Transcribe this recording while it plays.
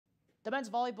The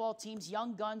men's volleyball team's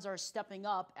young guns are stepping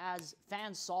up, as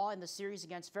fans saw in the series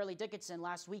against Fairleigh Dickinson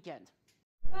last weekend.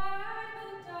 It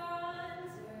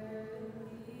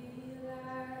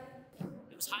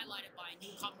was highlighted by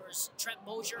newcomers Trent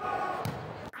Mosier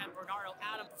and Bernardo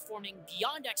Adam performing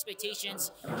beyond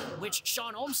expectations, which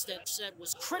Sean Olmsted said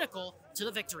was critical to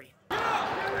the victory. It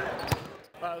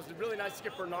was really nice to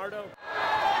get Bernardo.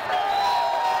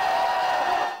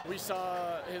 We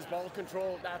saw his ball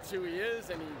control, that's who he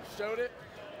is, and he showed it.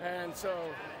 And so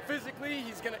physically,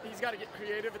 he's got to get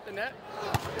creative at the net.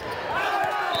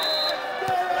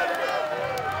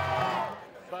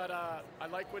 But I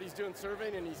like what he's doing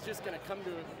serving, and he's just going to come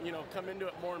into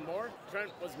it more and more.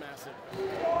 Trent was massive.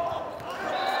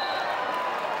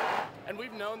 And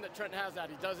we've known that Trent has that.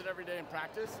 He does it every day in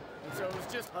practice. And so it was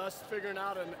just us figuring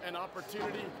out an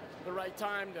opportunity, the right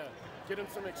time to get him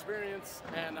some experience,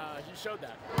 and he showed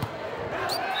that.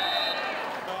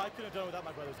 No, I couldn't have done it without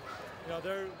my brothers. You know,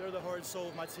 they're the heart and soul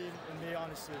of my team and me,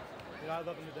 honestly. You know, I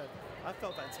love them to death. I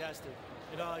felt fantastic.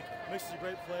 You know, like, Mix is a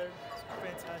great player,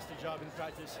 fantastic job in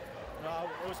practice. You know,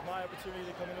 it was my opportunity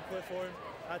to come in and play for him.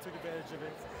 I took advantage of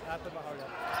it, and I put my heart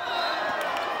out.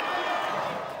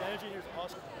 The energy here is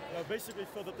awesome. You know, basically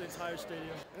filled up the entire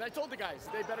stadium. And I told the guys,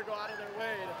 they better go out of their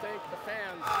way to thank the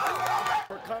fans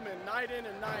for coming night in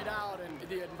and night out, and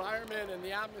the environment and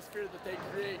the atmosphere that they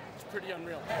create is pretty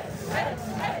unreal.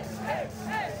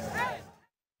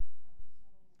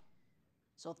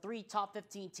 So 3 top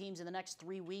 15 teams in the next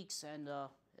 3 weeks, and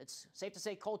it's safe to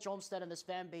say Coach Olmsted and this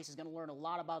fan base is going to learn a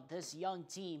lot about this young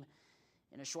team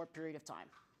in a short period of time.